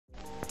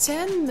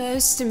10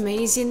 most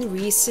amazing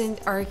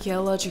recent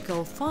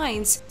archaeological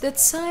finds that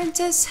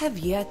scientists have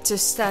yet to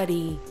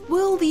study.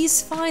 Will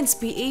these finds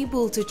be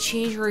able to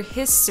change our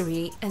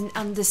history and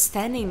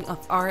understanding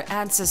of our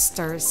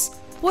ancestors?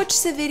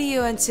 Watch the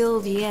video until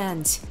the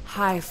end.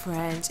 Hi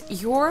friend,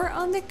 you're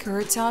on the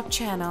KirTop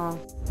channel.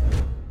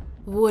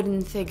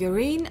 Wooden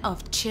figurine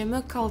of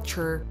Chimu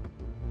culture.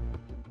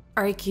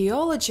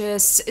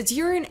 Archaeologists,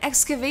 during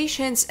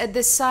excavations at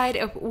the site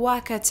of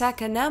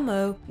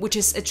Wakatakanamu, which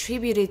is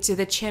attributed to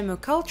the Chimu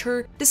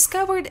culture,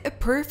 discovered a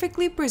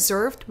perfectly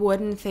preserved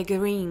wooden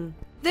figurine.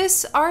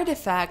 This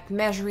artifact,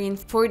 measuring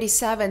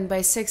 47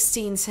 by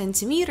 16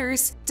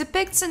 centimeters,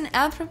 depicts an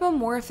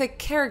anthropomorphic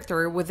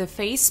character with a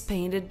face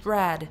painted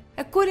red.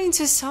 According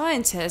to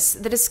scientists,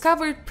 the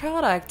discovered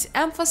product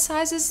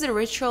emphasizes the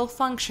ritual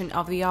function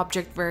of the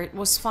object where it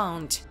was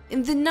found.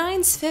 In the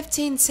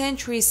 9th–15th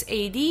centuries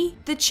AD,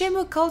 the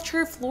Chimu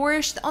culture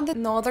flourished on the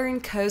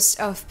northern coast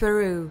of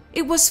Peru.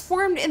 It was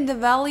formed in the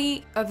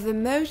valley of the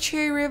Moche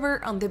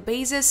River on the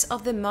basis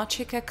of the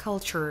Mochica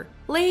culture.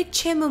 Late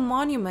Chimu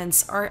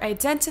monuments are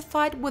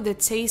identified with the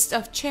taste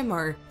of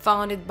chimur,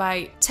 founded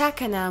by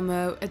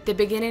Takanamo at the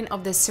beginning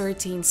of the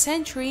 13th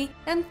century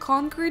and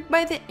conquered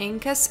by the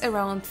Incas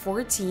around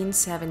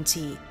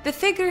 1470. The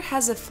figure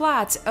has a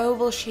flat,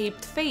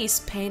 oval-shaped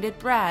face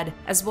painted red,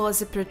 as well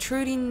as a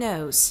protruding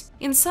nose.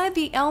 Inside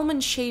the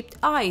almond-shaped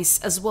eyes,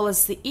 as well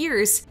as the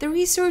ears, the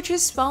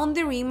researchers found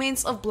the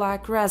remains of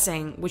black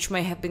resin, which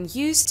may have been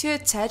used to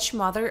attach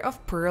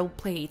mother-of-pearl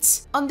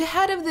plates. On the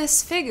head of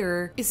this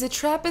figure is a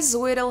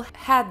trapezoidal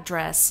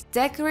headdress,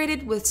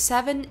 decorated with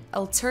 7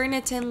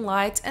 alternating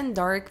light and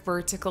dark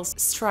vertical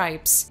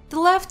stripes. The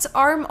left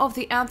arm of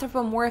the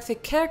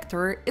anthropomorphic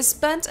character is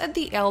bent at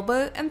the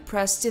elbow and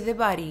pressed to the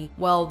body,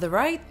 while the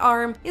right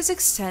arm is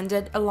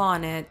extended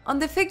along it. On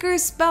the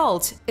figure's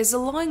belt is a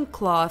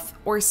loincloth,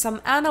 or some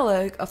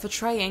analog of a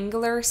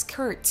triangular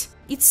skirt.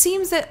 It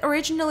seems that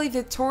originally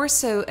the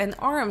torso and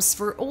arms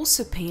were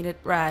also painted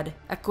red.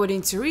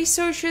 According to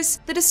researchers,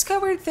 the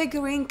discovered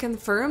figurine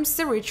confirms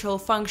the ritual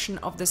function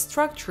of the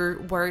structure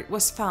where it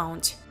was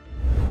found.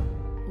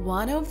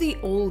 One of the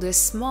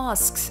oldest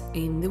mosques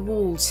in the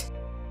world.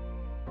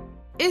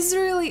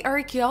 Israeli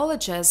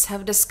archaeologists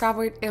have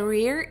discovered a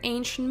rare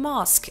ancient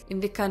mosque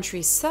in the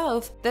country's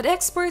south that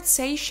experts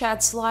say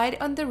sheds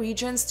light on the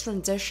region's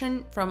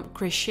transition from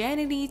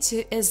Christianity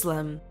to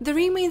Islam. The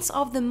remains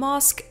of the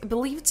mosque,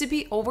 believed to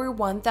be over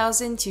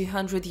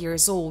 1,200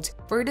 years old,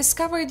 were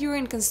discovered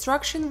during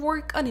construction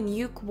work on a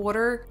new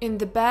quarter in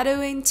the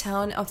Bedouin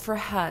town of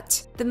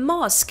Rahat. The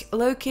mosque,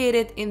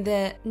 located in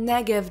the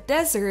Negev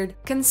desert,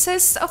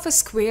 consists of a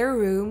square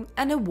room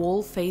and a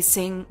wall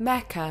facing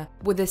Mecca,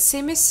 with a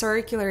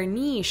semicircular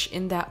niche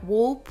in that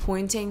wall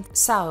pointing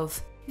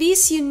south.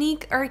 These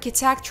unique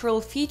architectural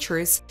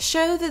features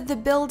show that the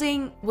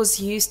building was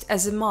used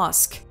as a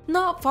mosque.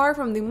 Not far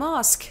from the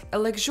mosque, a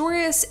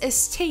luxurious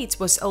estate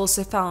was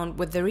also found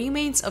with the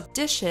remains of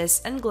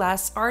dishes and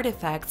glass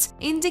artifacts,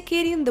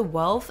 indicating the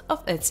wealth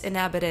of its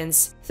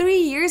inhabitants. 3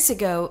 years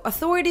ago,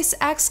 authorities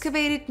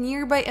excavated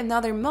nearby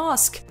another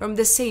mosque from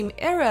the same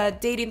era,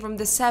 dating from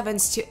the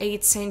 7th to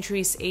 8th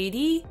centuries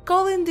AD,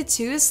 calling the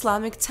two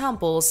Islamic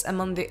temples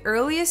among the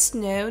earliest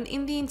known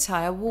in the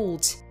entire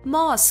world.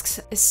 Mosques,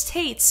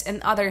 estates,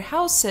 and other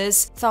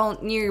houses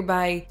found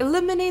nearby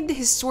illuminate the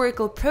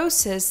historical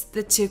process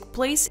that took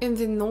place in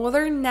the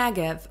northern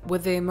Negev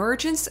with the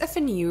emergence of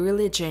a new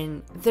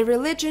religion, the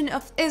religion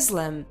of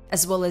Islam,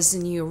 as well as a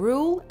new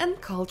rule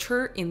and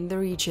culture in the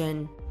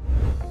region.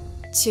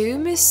 2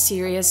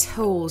 mysterious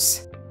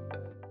holes.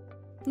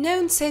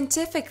 Known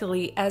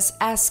scientifically as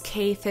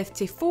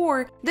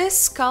SK54, this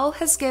skull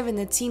has given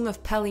a team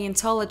of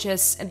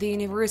paleontologists at the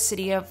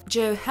University of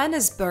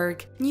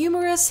Johannesburg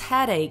numerous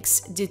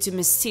headaches due to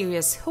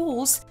mysterious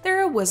holes that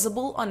are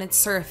visible on its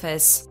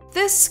surface.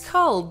 This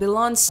skull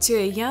belongs to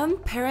a young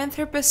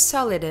Paranthropus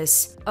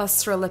solidus,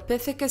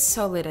 Australopithecus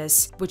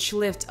solidus, which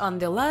lived on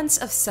the lands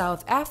of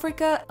South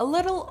Africa a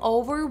little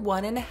over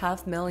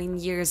 1.5 million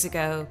years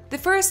ago. The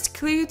first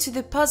clue to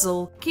the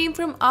puzzle came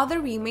from other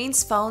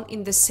remains found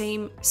in the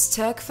same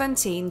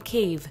Sterkfontein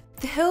cave.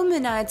 The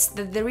hominids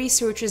that the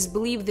researchers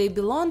believe they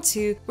belonged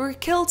to were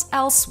killed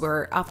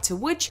elsewhere, after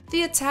which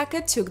the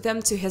attacker took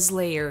them to his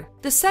lair.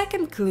 The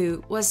second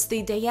clue was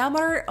the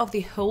diameter of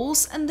the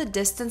holes and the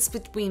distance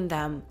between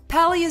them.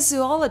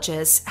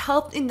 Paleozoologists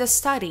helped in the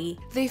study.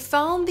 They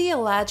found the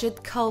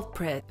alleged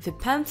culprit, the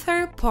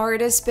panther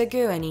Pardus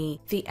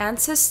beguini, the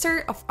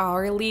ancestor of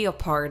our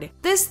leopard.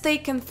 This they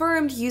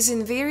confirmed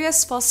using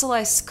various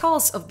fossilized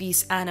skulls of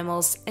these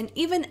animals and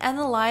even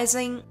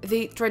analyzing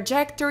the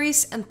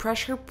trajectories and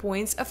pressure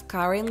points of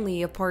current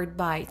leopard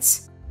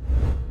bites.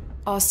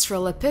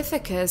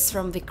 Australopithecus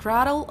from the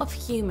Cradle of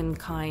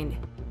Humankind.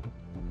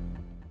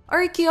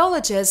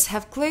 Archaeologists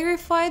have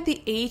clarified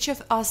the age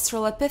of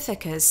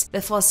Australopithecus,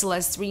 the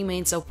fossilized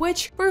remains of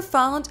which were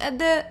found at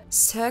the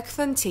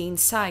Sterkfontein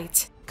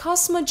site.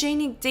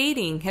 cosmogenic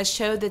dating has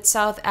showed that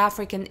South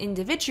African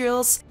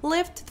individuals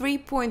lived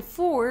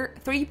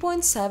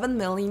 3.7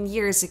 million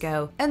years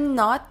ago, and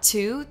not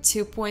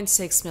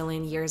 2.6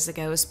 million years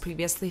ago as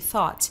previously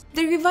thought.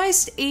 The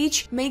revised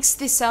age makes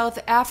the South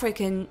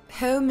African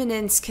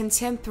hominins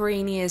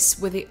contemporaneous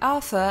with the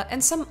Alpha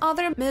and some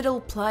other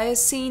Middle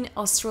Pliocene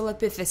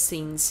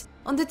Australopithecines.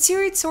 On the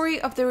territory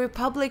of the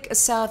Republic of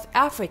South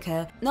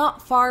Africa,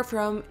 not far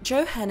from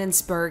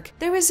Johannesburg,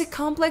 there is a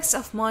complex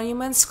of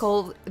monuments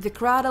called the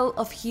Cradle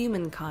of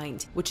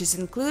Humankind, which is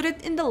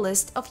included in the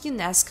list of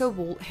UNESCO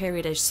World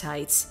Heritage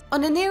Sites.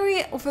 On an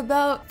area of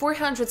about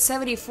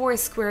 474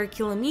 square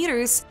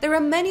kilometers, there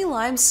are many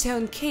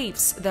limestone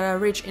caves that are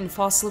rich in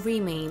fossil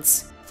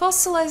remains.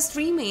 Fossilized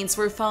remains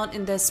were found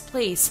in this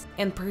place,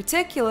 in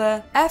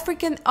particular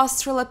African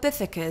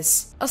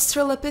Australopithecus,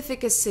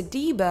 Australopithecus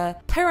sediba,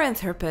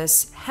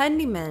 Paranthropus,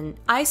 Handyman,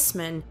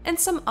 Iceman, and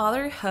some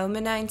other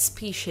hominine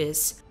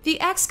species. The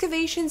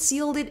excavations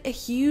yielded a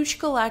huge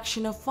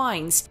collection of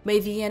finds. By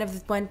the end of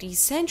the 20th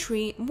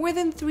century, more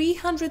than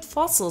 300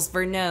 fossils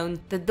were known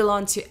that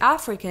belonged to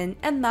African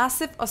and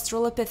massive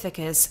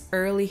Australopithecus,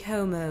 early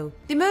Homo.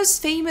 The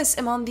most famous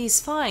among these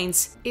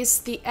finds is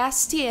the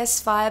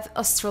STS-5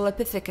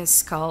 Australopithecus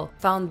skull,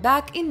 found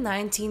back in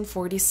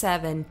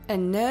 1947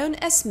 and known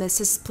as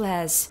Mrs.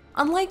 Plez.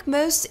 Unlike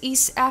most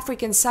East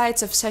African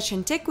sites of such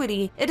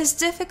antiquity, it is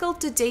difficult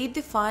to date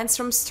the finds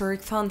from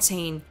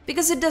Sterkfontein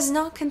because it does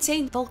not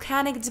contain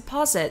volcanic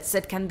deposits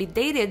that can be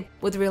dated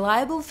with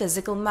reliable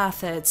physical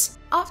methods.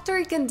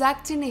 After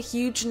conducting a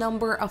huge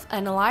number of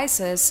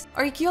analyses,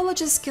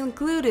 archaeologists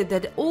concluded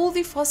that all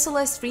the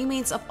fossilized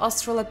remains of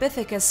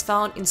Australopithecus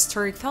found in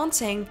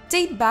Sterkfontein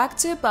date back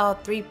to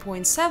about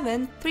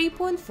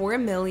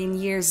 3.4 million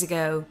years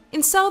ago.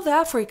 In South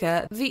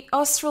Africa, the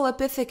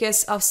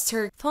Australopithecus of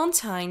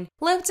Sterkfontein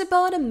lived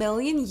about 1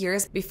 million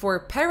years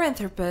before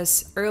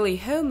Paranthropus, early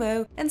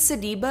Homo, and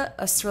Sediba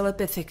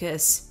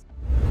Australopithecus.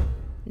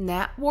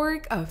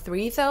 Network of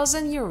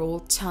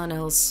 3,000-year-old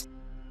tunnels.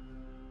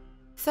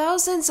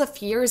 Thousands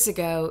of years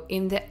ago,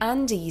 in the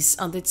Andes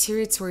on the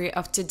territory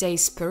of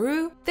today's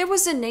Peru, there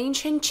was an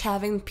ancient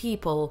Chavin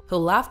people who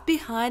left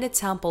behind a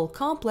temple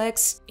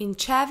complex in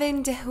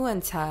Chavin de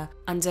Huanta,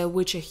 under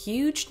which a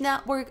huge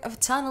network of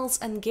tunnels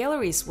and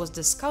galleries was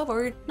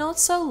discovered not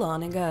so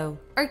long ago.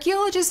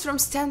 Archaeologists from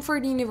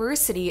Stanford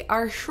University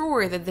are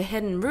sure that the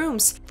hidden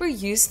rooms were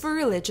used for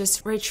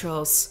religious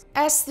rituals.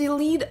 As the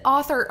lead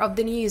author of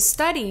the new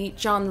study,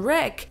 John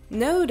Rick,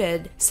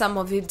 noted, some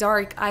of the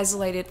dark,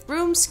 isolated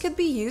rooms could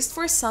be used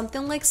for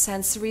something like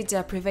sensory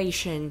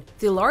deprivation.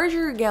 The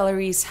larger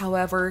galleries,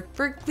 however,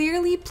 were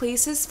clearly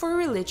places for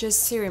religious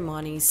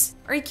ceremonies.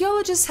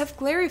 Archaeologists have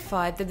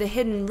clarified that the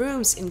hidden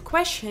rooms in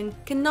question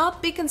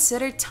cannot be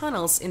considered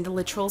tunnels in the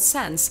literal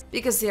sense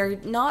because they are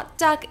not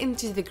dug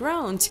into the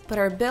ground but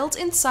are built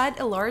inside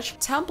a large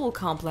temple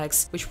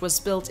complex which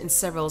was built in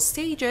several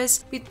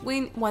stages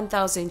between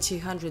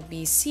 1200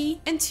 BC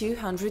and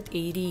 200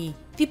 AD.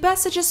 The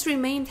passages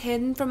remained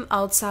hidden from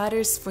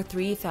outsiders for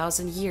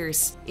 3,000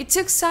 years. It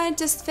took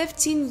scientists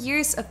 15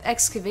 years of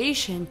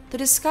excavation to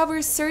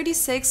discover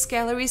 36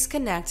 galleries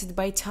connected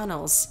by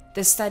tunnels.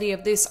 The study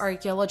of this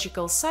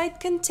archaeological site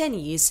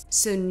continues,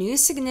 so new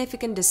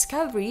significant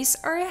discoveries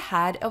are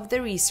ahead of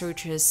the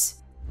researchers.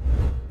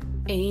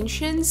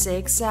 Ancient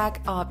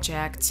zigzag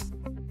object.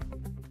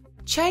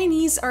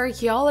 Chinese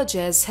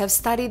archaeologists have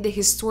studied the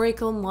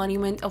historical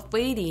monument of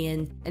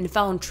Wadian and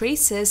found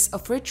traces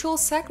of ritual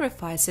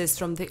sacrifices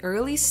from the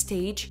early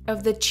stage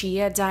of the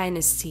Xia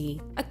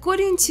dynasty.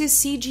 According to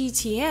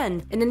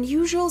CGTN, an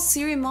unusual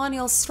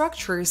ceremonial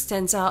structure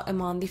stands out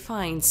among the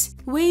finds.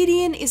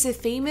 Wadian is a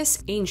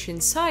famous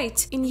ancient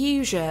site in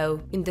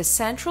Yuzhou, in the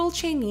central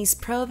Chinese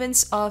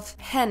province of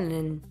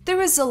Henan.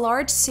 There is a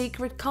large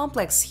sacred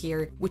complex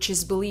here, which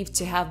is believed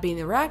to have been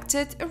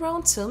erected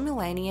around 2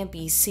 millennia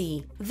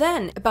BC.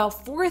 Then,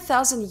 about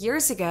 4,000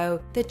 years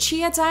ago, the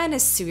Xia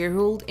dynasty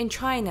ruled in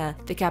China,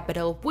 the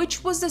capital of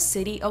which was the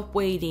city of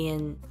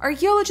Wadian.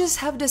 Archaeologists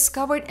have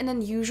discovered an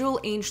unusual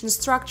ancient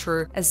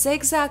structure, a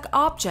zigzag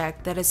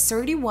object that is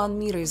 31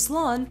 meters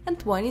long and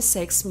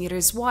 26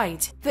 meters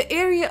wide. The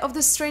area of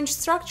the strange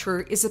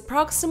structure is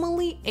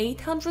approximately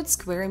 800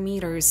 square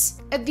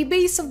meters. At the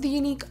base of the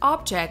unique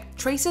object,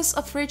 traces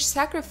of rich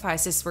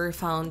sacrifices were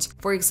found,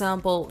 for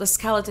example, the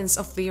skeletons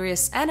of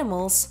various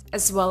animals,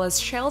 as well as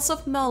shells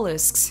of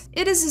mollusks.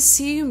 It is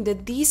assumed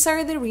that these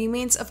are the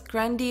remains of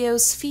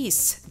grandiose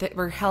feasts that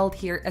were held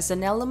here as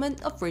an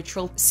element of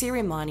ritual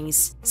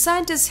ceremonies.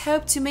 Scientists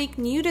hope to make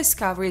new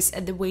discoveries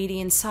at the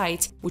Wadian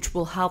site, which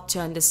will help to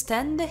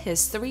understand the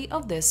history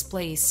of this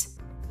place.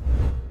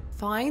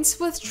 Finds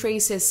with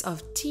traces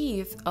of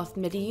teeth of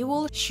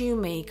medieval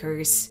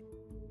shoemakers.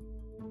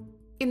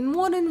 In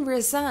modern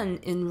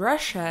Ryazan in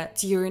Russia,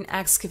 during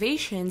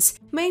excavations,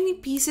 many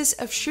pieces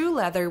of shoe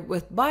leather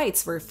with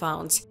bites were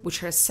found,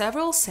 which are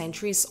several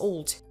centuries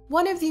old.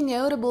 One of the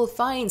notable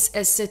finds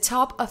is the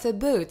top of a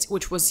boot,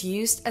 which was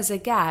used as a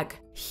gag.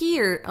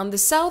 Here, on the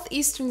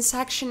southeastern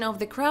section of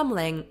the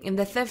Kremlin, in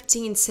the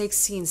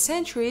 15th–16th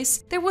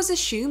centuries, there was a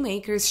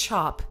shoemaker's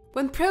shop.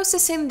 When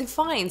processing the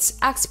finds,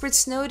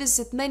 experts noticed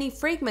that many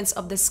fragments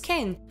of the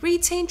skin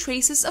retain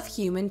traces of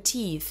human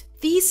teeth.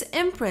 These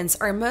imprints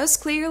are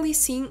most clearly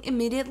seen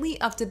immediately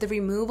after the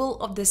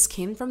removal of the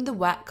skin from the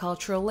wet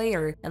cultural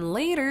layer, and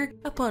later,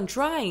 upon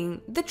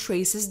drying, the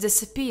traces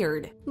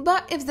disappeared.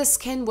 But if the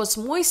skin was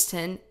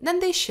moistened, then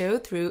they show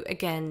through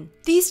again.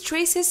 These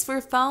traces were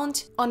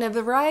found on a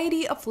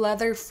variety of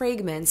leather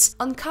fragments,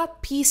 on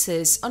cut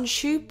pieces, on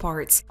shoe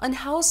parts, on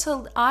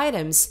household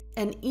items,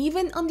 and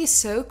even on the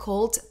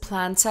so-called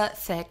planta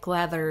thick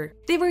leather.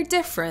 They were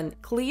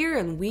different, clear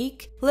and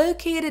weak,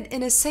 located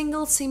in a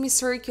single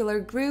semicircular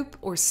group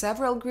or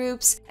several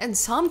groups, and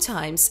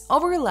sometimes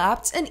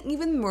overlapped and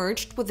even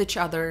merged with each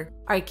other.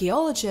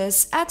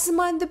 Archaeologists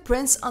examined the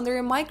prints under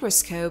a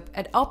microscope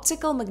at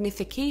optical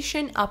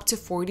magnification up to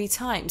 40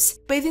 times.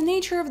 By the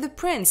nature of the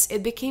prints,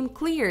 it became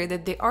clear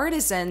that the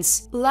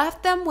artisans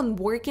left them when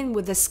working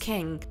with the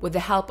skin. With the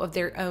help of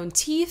their own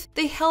teeth,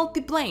 they held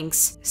the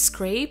blanks,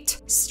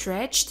 scraped,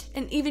 stretched,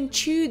 and even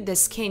chewed the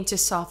skin to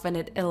soften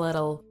it a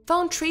little.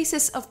 Found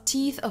traces of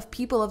teeth of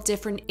people of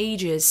different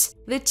ages.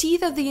 The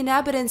teeth of the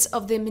inhabitants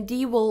of the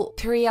medieval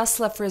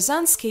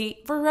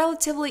Peryaslav-Ryazanski were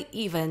relatively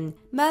even.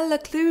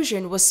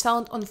 Malocclusion was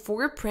found on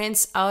 4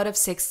 prints out of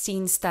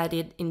 16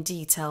 studied in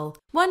detail.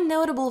 One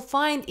notable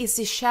find is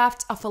the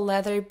shaft of a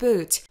leather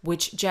boot,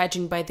 which,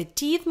 judging by the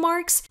teeth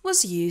marks,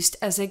 was used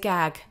as a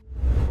gag.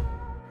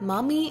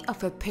 Mummy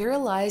of a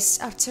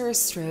paralyzed after a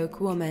stroke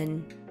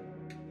woman.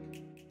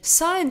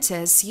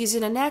 Scientists,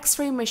 using an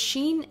X-ray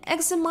machine,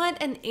 examined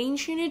an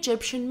ancient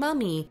Egyptian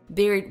mummy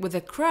buried with a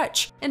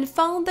crutch and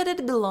found that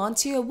it belonged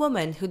to a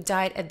woman who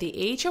died at the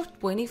age of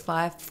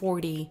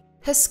 25–40.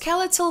 Her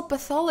skeletal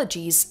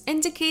pathologies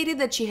indicated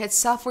that she had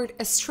suffered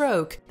a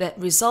stroke that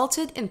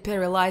resulted in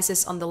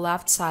paralysis on the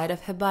left side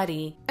of her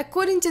body.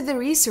 According to the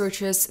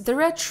researchers, the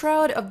red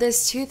shroud of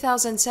this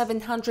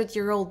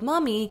 2,700-year-old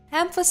mummy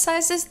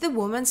emphasizes the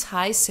woman's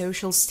high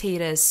social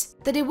status.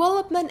 The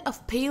development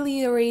of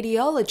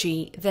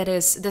paleoradiology, that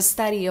is, the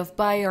study of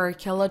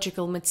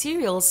bioarchaeological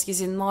materials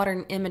using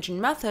modern imaging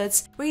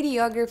methods,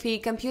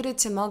 radiography, computed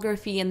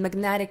tomography, and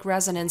magnetic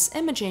resonance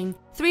imaging,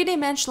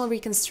 three-dimensional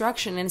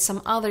reconstruction, and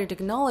some other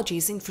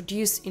technologies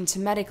introduced into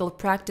medical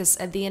practice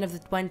at the end of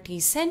the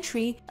 20th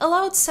century,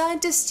 allowed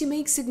scientists to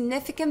make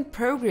significant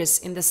progress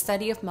in the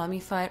study of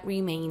mummified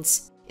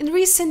remains. In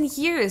recent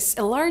years,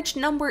 a large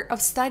number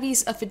of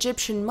studies of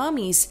Egyptian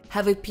mummies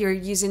have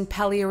appeared using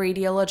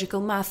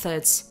paleoradiological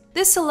methods.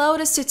 This allowed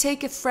us to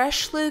take a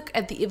fresh look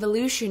at the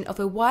evolution of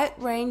a wide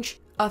range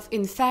of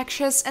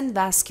infectious and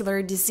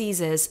vascular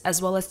diseases,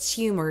 as well as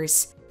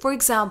tumors. For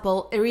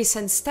example, a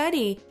recent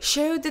study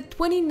showed that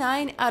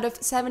 29 out of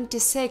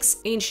 76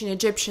 ancient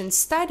Egyptians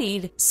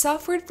studied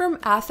suffered from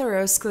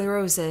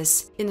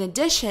atherosclerosis. In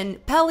addition,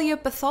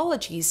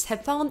 paleopathologists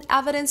have found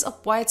evidence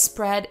of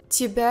widespread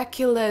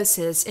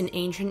tuberculosis in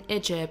ancient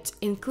Egypt,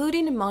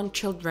 including among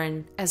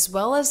children, as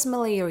well as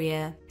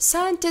malaria.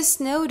 Scientists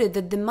noted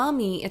that the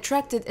mummy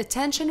attracted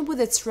attention with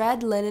its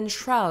red linen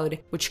shroud,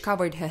 which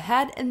covered her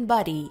head and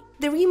body.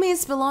 The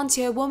remains belonged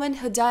to a woman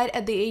who died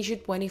at the age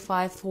of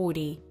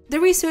 25–40. The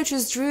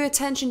researchers drew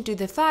attention to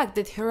the fact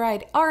that her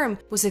right arm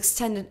was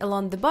extended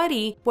along the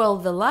body, while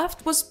the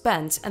left was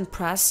bent and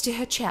pressed to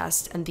her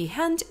chest, and the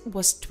hand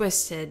was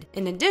twisted.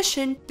 In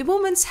addition, the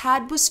woman's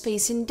head was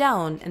facing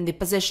down, and the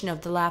position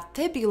of the left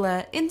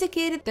tibia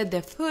indicated that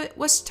the foot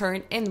was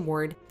turned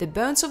inward. The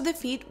bones of the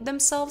feet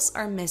themselves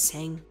are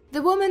missing.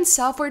 The woman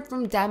suffered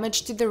from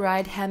damage to the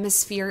right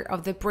hemisphere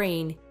of the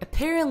brain.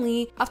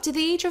 Apparently, after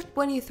the age of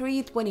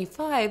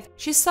 23–25,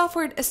 she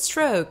suffered a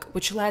stroke,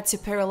 which led to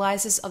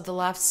paralysis of the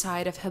left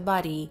side of her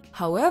body.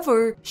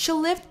 However, she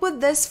lived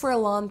with this for a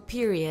long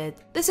period.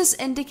 This is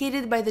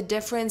indicated by the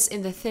difference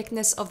in the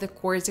thickness of the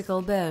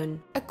cortical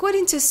bone.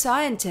 According to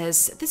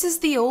scientists, this is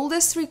the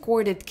oldest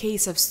recorded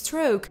case of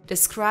stroke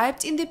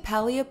described in the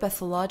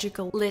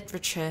paleopathological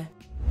literature.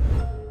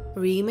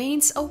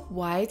 Remains of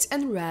white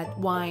and red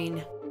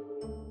wine.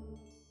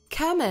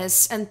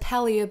 Chemists and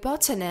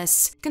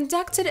paleobotanists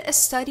conducted a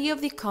study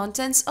of the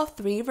contents of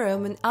 3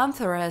 Roman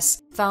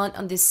amphoras found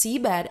on the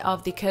seabed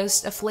of the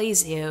coast of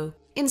Lazio.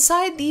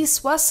 Inside these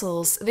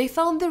vessels, they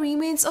found the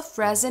remains of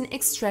resin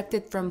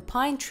extracted from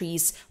pine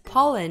trees,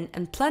 pollen,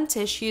 and plant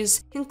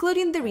tissues,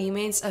 including the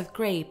remains of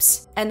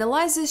grapes.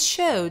 Analysis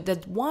showed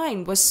that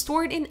wine was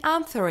stored in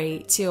amphorae,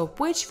 2 of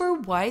which were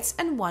white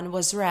and 1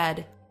 was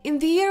red. In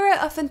the era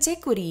of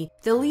antiquity,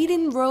 the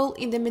leading role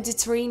in the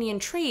Mediterranean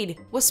trade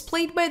was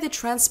played by the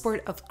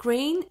transport of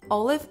grain,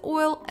 olive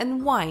oil,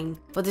 and wine.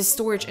 For the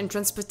storage and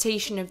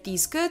transportation of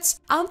these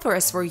goods,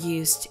 amphoras were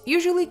used,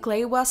 usually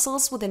clay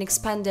vessels with an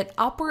expanded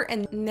upper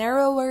and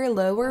narrower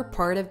lower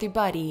part of the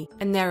body,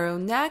 a narrow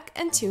neck,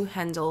 and 2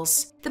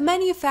 handles. The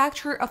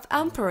manufacture of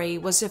amphorae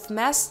was of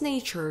mass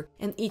nature,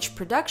 and each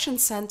production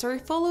center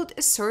followed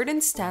a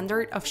certain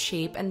standard of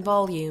shape and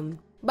volume.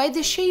 By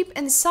the shape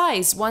and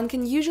size, one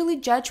can usually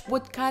judge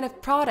what kind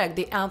of product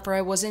the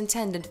amphora was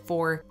intended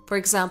for. for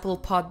example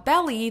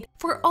pot-bellied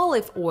for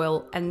olive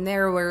oil and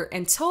narrower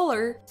and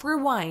taller for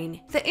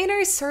wine. The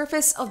inner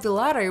surface of the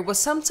latter was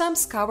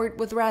sometimes covered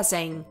with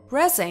resin.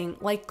 Resin,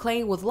 like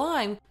clay with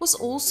lime, was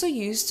also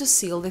used to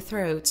seal the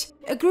throat.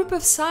 A group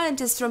of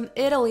scientists from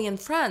Italy and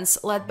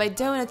France, led by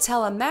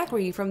Donatella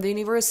Magri from the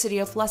University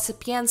of La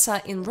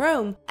Sapienza in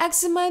Rome,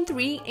 examined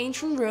 3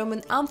 ancient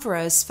Roman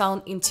amphoras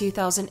found in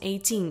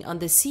 2018 on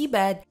the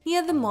seabed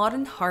near the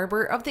modern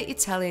harbor of the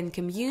Italian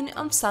commune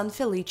of San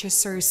Felice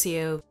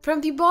Sersio. From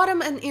the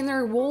bottom and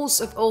inner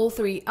walls of all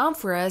 3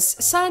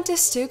 amphoras,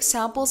 scientists took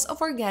samples of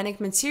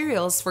organic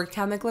materials for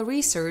chemical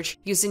research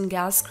using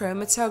gas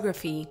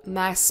chromatography,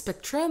 mass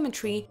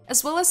spectrometry,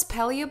 as well as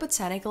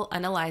paleobotanical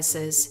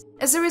analysis.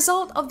 As a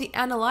result of the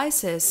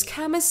analysis,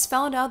 chemists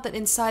found out that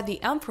inside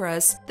the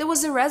amphoras there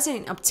was a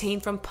resin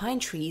obtained from pine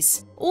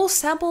trees. All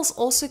samples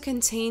also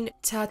contained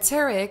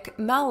tartaric,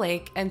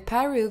 malic, and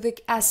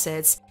pyruvic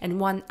acids, and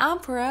 1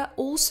 amphora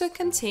also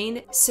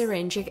contained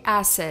syringic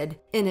acid.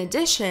 In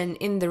addition,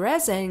 in the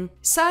resin,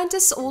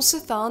 scientists also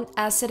found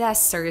acid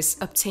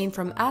esters obtained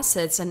from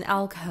acids and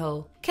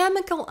alcohol.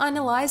 Chemical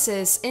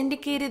analysis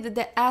indicated that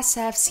the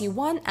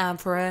SFC1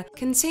 amphora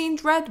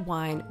contained red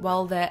wine,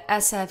 while the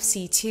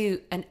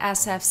SFC2 and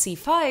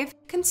SFC5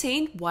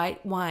 contained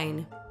white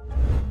wine.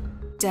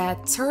 Dead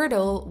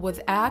turtle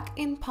with egg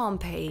in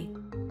Pompeii.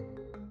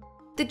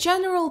 The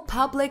general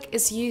public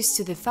is used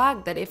to the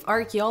fact that if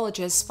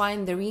archaeologists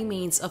find the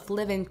remains of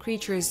living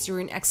creatures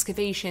during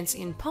excavations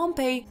in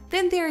Pompeii,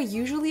 then they are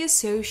usually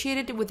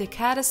associated with the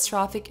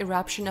catastrophic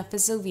eruption of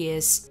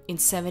Vesuvius in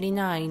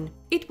 79.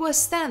 It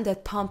was then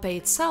that Pompeii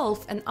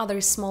itself and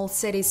other small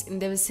cities in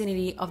the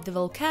vicinity of the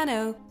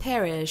volcano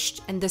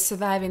perished, and the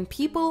surviving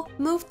people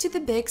moved to the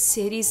big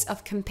cities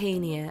of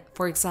Campania,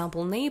 for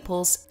example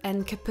Naples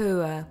and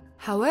Capua.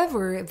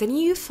 However, the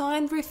new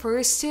find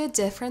refers to a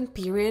different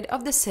period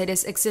of the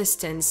city's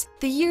existence,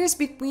 the years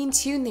between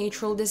 2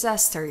 natural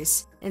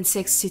disasters. In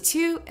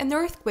 62, an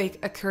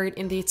earthquake occurred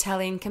in the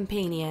Italian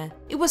Campania.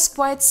 It was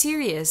quite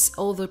serious,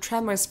 although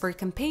tremors for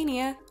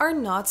Campania are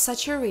not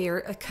such a rare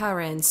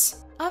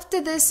occurrence.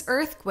 After this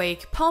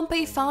earthquake,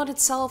 Pompeii found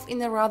itself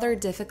in a rather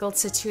difficult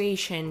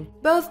situation.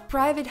 Both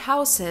private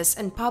houses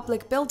and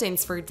public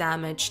buildings were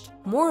damaged.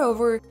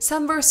 Moreover,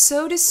 some were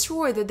so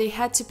destroyed that they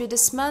had to be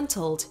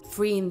dismantled,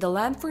 freeing the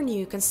land for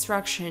new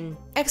construction.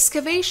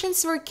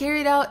 Excavations were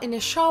carried out in a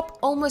shop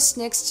almost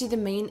next to the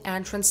main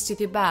entrance to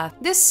the bath.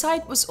 This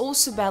site was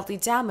also badly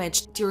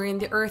damaged during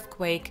the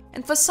earthquake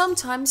and for some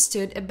time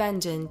stood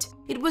abandoned.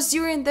 It was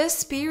during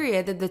this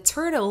period that the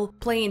turtle,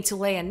 planning to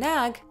lay an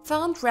egg,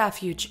 found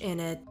refuge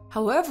in it.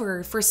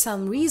 However, for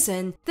some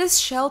reason, this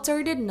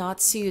shelter did not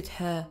suit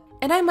her.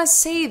 And I must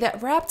say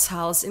that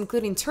reptiles,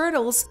 including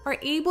turtles, are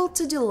able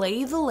to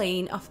delay the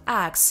laying of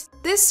eggs.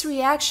 This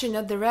reaction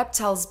of the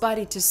reptile's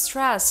body to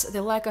stress,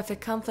 the lack of a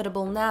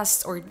comfortable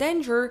nest or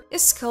danger,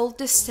 is called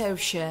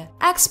dystocia.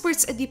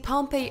 Experts at the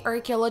Pompeii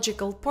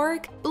Archaeological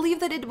Park believe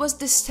that it was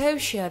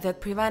dystocia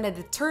that prevented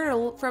the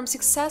turtle from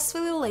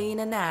successfully laying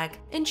an egg,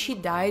 and she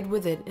died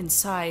with it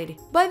inside.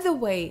 By the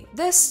way,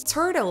 this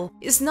turtle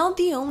is not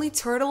the only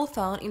turtle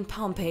found in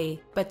Pompeii,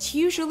 but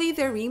usually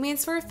their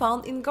remains were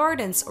found in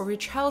gardens or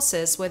rich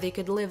houses where they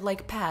could live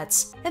like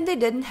pets, and they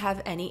didn't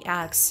have any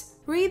eggs.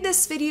 Rate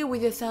this video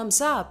with a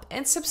thumbs up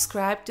and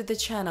subscribe to the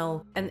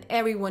channel, and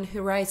everyone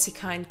who writes a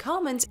kind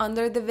comment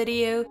under the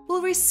video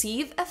will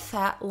receive a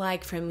fat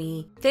like from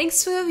me.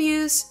 Thanks for the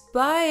views,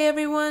 bye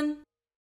everyone!